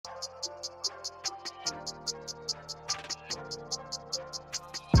So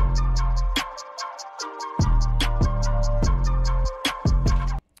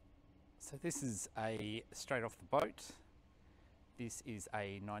this is a straight off the boat. This is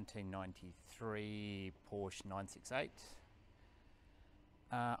a 1993 Porsche 968.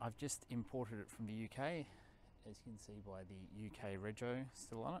 I've just imported it from the UK, as you can see by the UK rego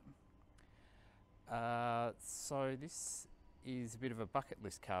still on it. So this is a bit of a bucket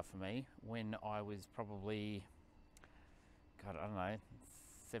list car for me. When I was probably, God, I don't know,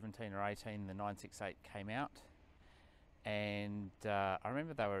 17 or 18, the 968 came out, and I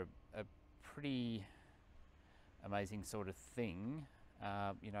remember they were a pretty amazing sort of thing.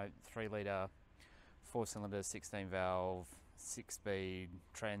 You know, 3 litre, 4 cylinder, 16 valve, 6-speed,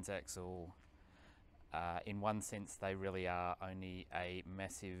 transaxle. In one sense, they really are only a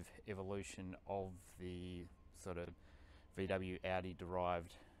massive evolution of the sort of VW Audi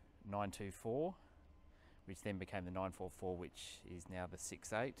derived 924, which then became the 944, which is now the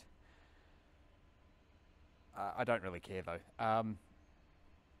 68. I don't really care though.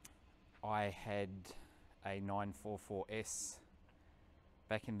 I had a 944S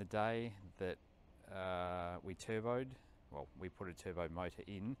back in the day that we turboed. Well, we put a turbo motor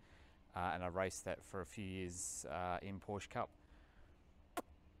in, and I raced that for a few years in Porsche Cup.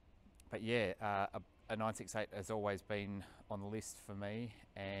 But yeah, a 968 has always been on the list for me,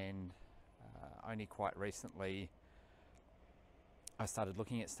 and only quite recently I started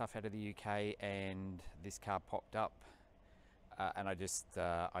looking at stuff out of the UK, and this car popped up, and I just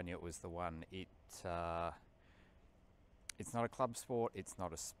I knew it was the one. It's not a club sport, it's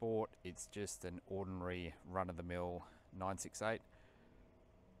not a sport, it's just an ordinary run-of-the-mill 968.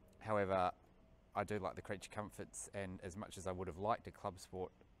 However, I do like the creature comforts, and as much as I would have liked a club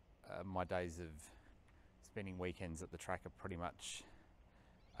sport, my days of spending weekends at the track are pretty much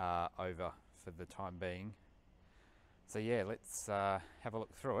over for the time being. So yeah, let's have a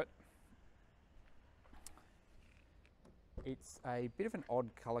look through it. It's a bit of an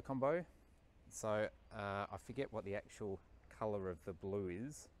odd colour combo, so I forget what the actual colour of the blue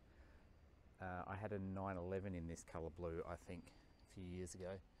is. I had a 911 in this colour blue, I think, a few years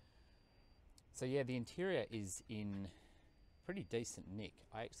ago. So yeah, the interior is in pretty decent nick.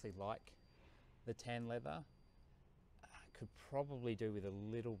 I actually like the tan leather. Could probably do with a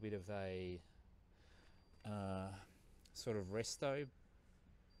little bit of a sort of resto,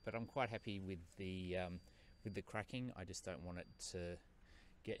 but I'm quite happy with the cracking. I just don't want it to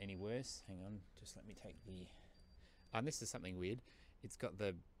get any worse. Hang on, just let me take the... And this is something weird. It's got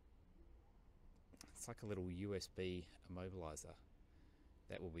the... It's like a little USB immobilizer.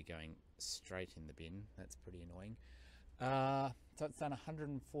 That will be going straight in the bin. That's pretty annoying. So it's done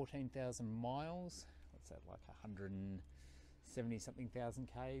 114,000 miles. What's that, like 170 something thousand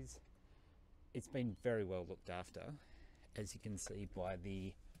Ks? It's been very well looked after, as you can see by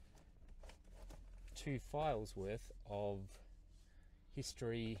the 2 files worth of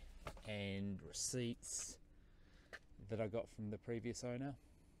history and receipts that I got from the previous owner.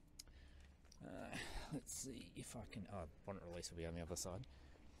 Let's see if I can... Oh, bonnet release will be on the other side.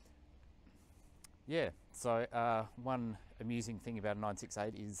 Yeah, so one amusing thing about a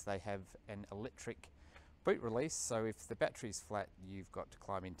 968 is they have an electric boot release, so if the battery's flat, you've got to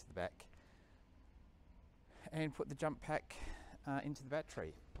climb into the back and put the jump pack into the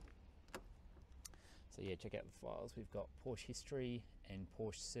battery. So yeah, check out the files. We've got Porsche history and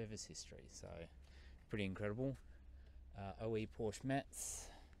Porsche service history, so pretty incredible. OE Porsche mats.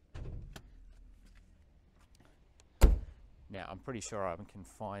 Now I'm pretty sure I can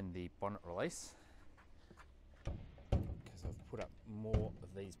find the bonnet release, because I've put up more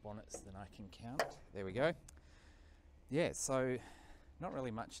of these bonnets than I can count. There we go. Yeah, so not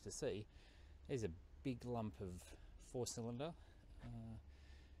really much to see. There's a big lump of 4-cylinder.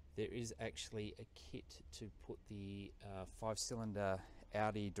 There is actually a kit to put the 5-cylinder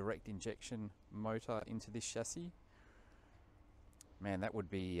Audi direct injection motor into this chassis. Man, that would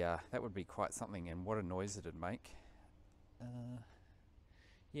be quite something, and what a noise it'd make.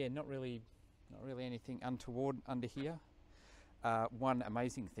 Yeah, not really anything untoward under here. One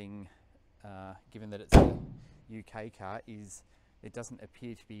amazing thing, given that it's a UK car, is it doesn't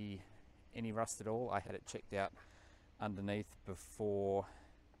appear to be any rust at all. I had it checked out underneath before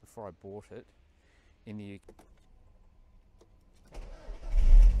I bought it in the UK.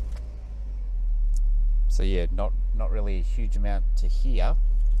 So yeah, not really a huge amount to hear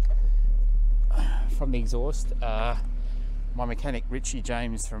from the exhaust. My mechanic Richie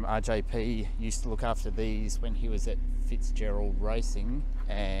James from RJP used to look after these when he was at Fitzgerald Racing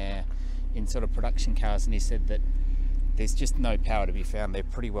in sort of production cars, and he said that there's just no power to be found. They're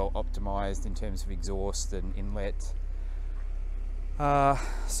pretty well optimized in terms of exhaust and inlet.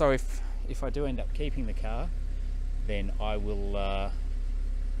 So if I do end up keeping the car, then I will, I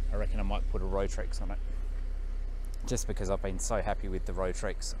reckon I might put a Rotrex on it, just because I've been so happy with the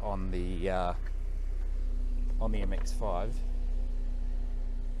Rotrex on the MX-5.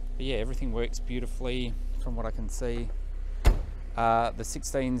 But yeah, everything works beautifully from what I can see. The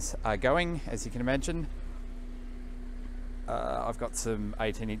 16s are going, as you can imagine. I've got some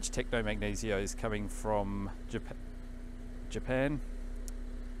 18-inch Techno Magnesios coming from Japan.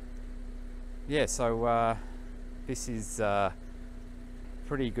 Yeah, so this is a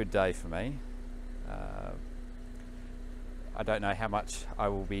pretty good day for me. I don't know how much I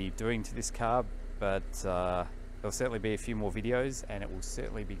will be doing to this car, but there'll certainly be a few more videos, and it will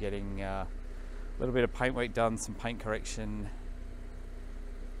certainly be getting a little bit of paint work done, some paint correction,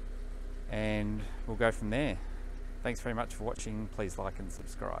 and we'll go from there. Thanks very much for watching. Please like and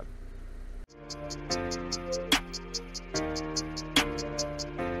subscribe.